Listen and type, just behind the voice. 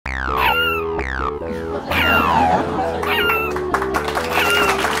Okay,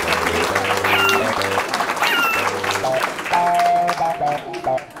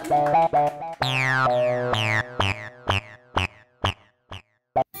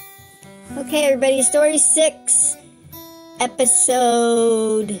 everybody, story 6,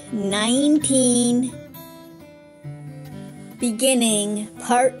 episode 19, beginning,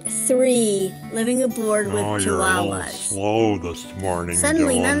 part 3, living aboard with chihuahuas. You're a little slow this morning,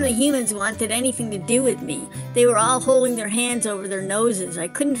 Suddenly, Dylan. none of the humans wanted anything to do with me. They were all holding their hands over their noses. I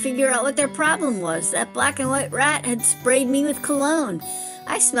couldn't figure out what their problem was. That black and white rat had sprayed me with cologne.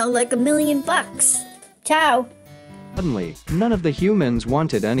 I smelled like $1,000,000. Ciao. Suddenly, none of the humans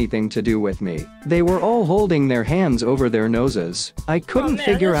wanted anything to do with me. They were all holding their hands over their noses. I couldn't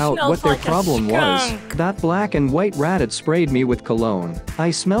figure out what their problem was. That black and white rat had sprayed me with cologne.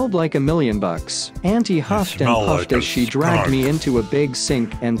 I smelled like $1,000,000. Auntie huffed and puffed as she dragged me into a big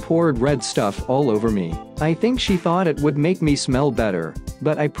sink and poured red stuff all over me. I think she thought it would make me smell better,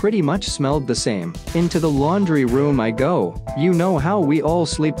 but I pretty much smelled the same. Into the laundry room I go. You know how we all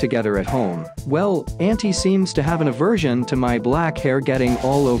sleep together at home. Well, Auntie seems to have an aversion to my black hair getting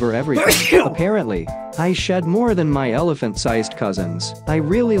all over everything. Apparently, I shed more than my elephant-sized cousins. I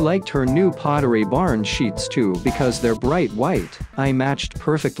really liked her new Pottery Barn sheets too because they're bright white. I matched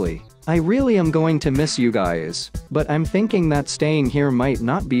perfectly. I really am going to miss you guys, but I'm thinking that staying here might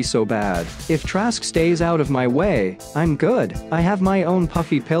not be so bad. If Trask stays out of my way, I'm good. I have my own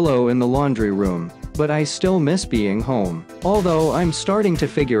puffy pillow in the laundry room, but I still miss being home. Although I'm starting to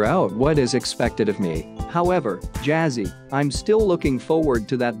figure out what is expected of me. However, Jazzy, I'm still looking forward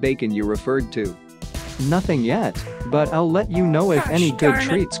to that bacon you referred to. Nothing yet, but I'll let you know if any good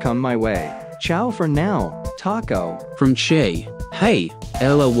treats come my way. Ciao for now, Taco. From Che. Hey,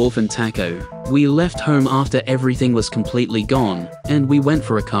 Ella, Wolf and Taco. We left home after everything was completely gone, and we went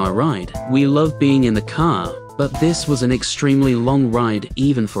for a car ride. We love being in the car, but this was an extremely long ride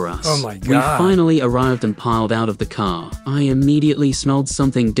even for us. Oh my God. We finally arrived and piled out of the car. I immediately smelled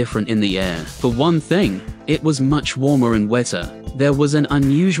something different in the air. For one thing, it was much warmer and wetter. There was an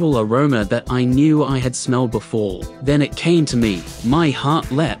unusual aroma that I knew I had smelled before. Then it came to me. My heart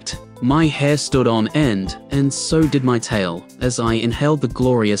leapt. My hair stood on end, and so did my tail, as I inhaled the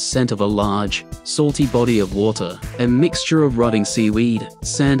glorious scent of a large, salty body of water. A mixture of rotting seaweed,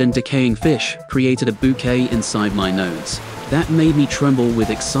 sand and decaying fish created a bouquet inside my nose. That made me tremble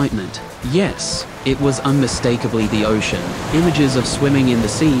with excitement. Yes, it was unmistakably the ocean. Images of swimming in the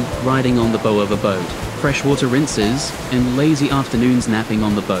sea, riding on the bow of a boat, freshwater rinses, and lazy afternoons napping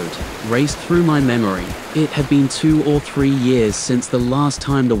on the boat raced through my memory. It had been 2 or 3 years since the last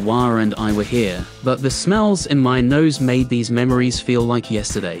time the Wah and I were here, but the smells in my nose made these memories feel like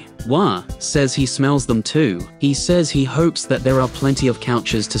yesterday. Wah says he smells them too. He says he hopes that there are plenty of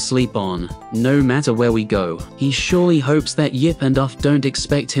couches to sleep on, no matter where we go. He surely hopes that Yip and Uff don't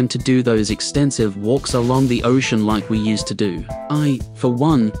expect him to do those extensive walks along the ocean like we used to do. I, for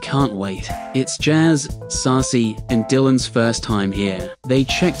one, can't wait. It's Jazz, Sassy, and Dylan's first time here. They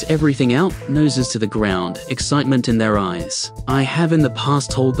checked everything out, noses to the ground, excitement in their eyes. I have in the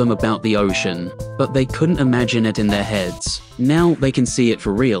past told them about the ocean, but they couldn't imagine it in their heads. Now they can see it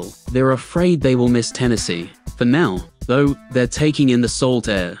for real. They're afraid they will miss Tennessee. For now, though, they're taking in the salt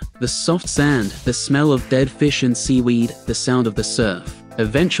air, the soft sand, the smell of dead fish and seaweed, the sound of the surf.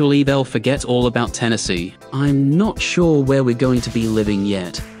 Eventually they'll forget all about Tennessee. I'm not sure where we're going to be living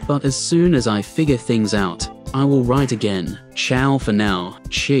yet, but as soon as I figure things out, I will write again. Ciao for now.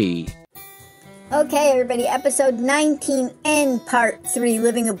 Chi. Okay, everybody, episode 19 and part 3,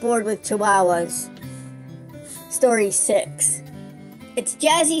 living aboard with chihuahuas. Story 6. It's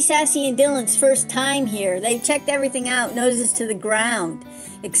Jazzy, Sassy, and Dylan's first time here. They've checked everything out, noses to the ground,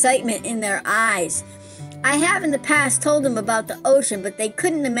 excitement in their eyes. I have in the past told them about the ocean, but they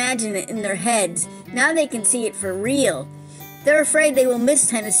couldn't imagine it in their heads. Now they can see it for real. They're afraid they will miss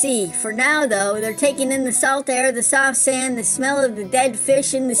Tennessee. For now, though, they're taking in the salt air, the soft sand, the smell of the dead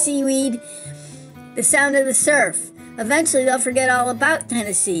fish and the seaweed, the sound of the surf. Eventually, they'll forget all about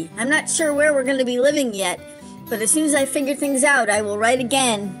Tennessee. I'm not sure where we're going to be living yet, but as soon as I figure things out, I will write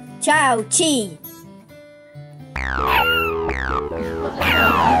again. Ciao, Chi.